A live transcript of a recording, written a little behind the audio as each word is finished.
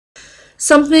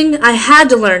Something I had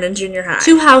to learn in junior high.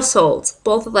 Two households,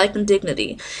 both alike in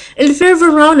dignity. In fair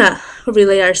Verona, where we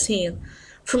lay our scene.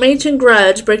 From ancient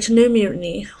grudge break to new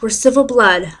mutiny, where civil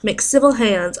blood makes civil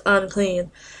hands unclean.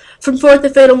 From forth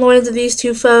the fatal loins of these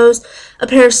two foes, a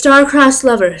pair of star-crossed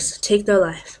lovers take their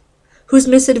life, whose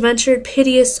misadventured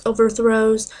piteous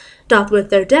overthrows doth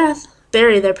with their death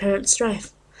bury their parents'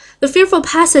 strife. The fearful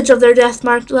passage of their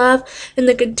death-marked love, and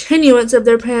the continuance of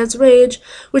their parents' rage,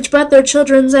 which but their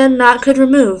children's end not could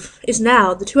remove, is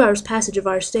now the 2 hours' passage of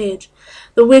our stage,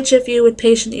 the which if you with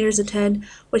patient ears attend,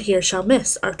 what here shall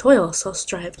miss, our toil shall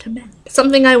strive to mend.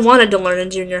 Something I wanted to learn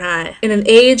in junior high. In an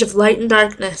age of light and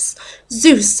darkness,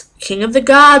 Zeus, king of the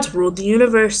gods, ruled the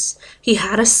universe. He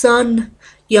had a son,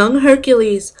 young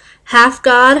Hercules, half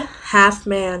god, half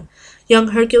man. Young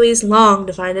Hercules longed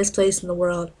to find his place in the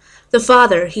world. The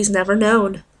father he's never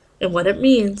known, and what it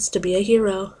means to be a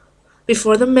hero.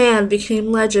 Before the man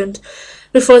became legend,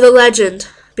 before the legend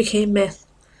became myth,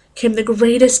 came the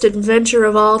greatest adventure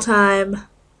of all time,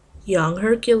 young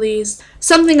Hercules.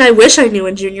 Something I wish I knew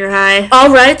in junior high.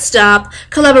 All right, stop.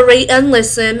 Collaborate and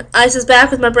listen. Ice is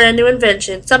back with my brand new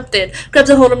invention. Something grabs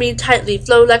a hold of me tightly,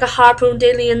 flow like a harpoon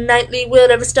daily and nightly. Will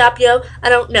it ever stop, yo? I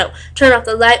don't know. Turn off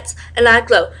the lights and I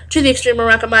glow. To the extreme, I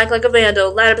rock a mic like a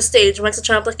vandal. Light up a stage, wax a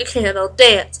chomp like a candle.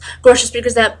 Dance. Gorgeous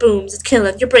speakers that booms. It's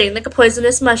killing your brain like a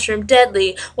poisonous mushroom.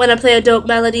 Deadly. When I play a dope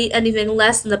melody, anything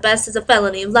less than the best is a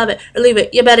felony. Love it or leave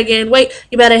it. You better gain weight.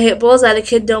 You better hit bullseye. The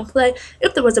kid don't play.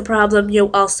 If there was a problem,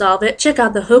 yo, I'll solve it. Check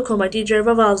out the hook while my DJ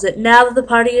revolves it. Now that the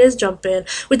party is jumping,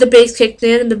 with the bass kicked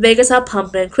in and the Vegas are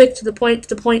pumping. Quick to the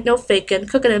point, no faking.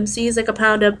 Cooking MCs like a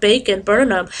pound of bacon.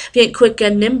 Burn 'em if you ain't quick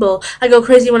and nimble. I go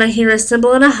crazy when I hear a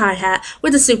cymbal and a hi-hat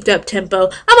with a souped-up tempo.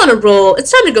 I'm on a roll.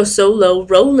 It's time to go solo.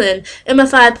 Rolling in my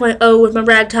 5.0 with my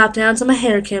rag top down so my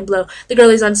hair can blow. The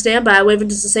girlie's on standby, waving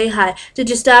just to say hi. Did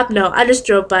you stop? No, I just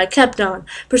drove by. Kept on,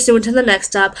 pursuing to the next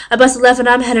stop. I busted left and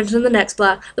I'm heading to the next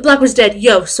block. The block was dead,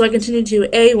 yo, so I continued to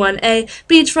A1A.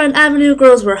 Beachfront Avenue,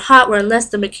 girls were hot, wearing less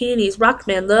than bikinis.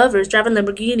 Rockman lovers, driving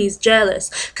Lamborghinis, jealous.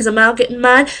 Cause I'm out getting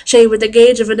mine, shade with a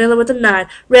gauge of vanilla with a 9.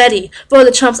 Ready for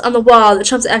the chumps on the wall. The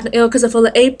chumps acting ill cause they're full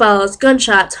of 8 balls.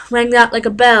 Gunshots rang out like a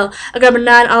bell. I grabbed a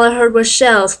 9, all I heard was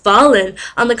shells. Falling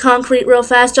on the concrete real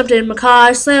fast, jumped in my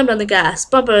car, slammed on the gas.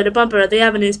 Bumper to bumper, the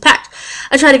avenue's packed.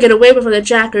 I tried to get away before the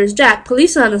jackers jacked.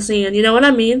 Police on the scene, you know what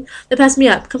I mean? They passed me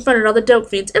up, confronted all the dope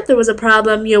fiends. If there was a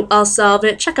problem, yo, I'll solve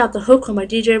it. Check out the hook while my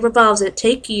DJ revolves it.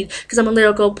 Take heed, cause I'm a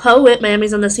lyrical poet.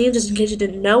 Miami's on the scene, just in case you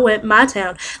didn't know it. My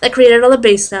town, that created all the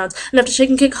bass sounds. Enough to shake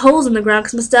and kick holes in the ground,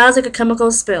 cause my style's like a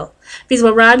chemical spill.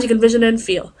 Feasible rhymes you can vision and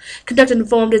feel. Conducted and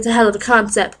formed, it's a hell of a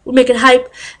concept. We make it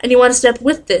hype, and you want to step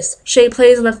with this. Shay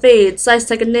plays on the fade, sliced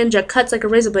like a ninja, cuts like a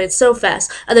razor blade, so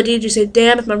fast. Other DJs say,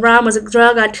 damn, if my rhyme was a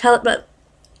drug, I'd tell it, but...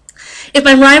 If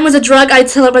my rhyme was a drug, I'd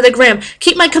sell it by the gram.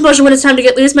 Keep my composure when it's time to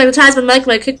get loose. Magnetize my mic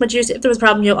when I kick my juice. If there was a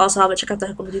problem, yo, I'll solve it. Check out the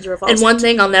hook when the DJ revolves. And one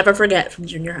thing I'll never forget from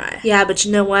junior high. Yeah, but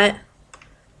you know what?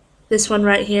 This one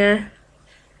right here,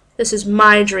 this is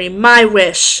my dream, my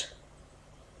wish.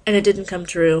 And it didn't come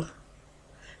true.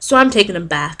 So I'm taking them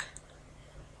back.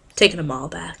 Taking them all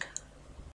back.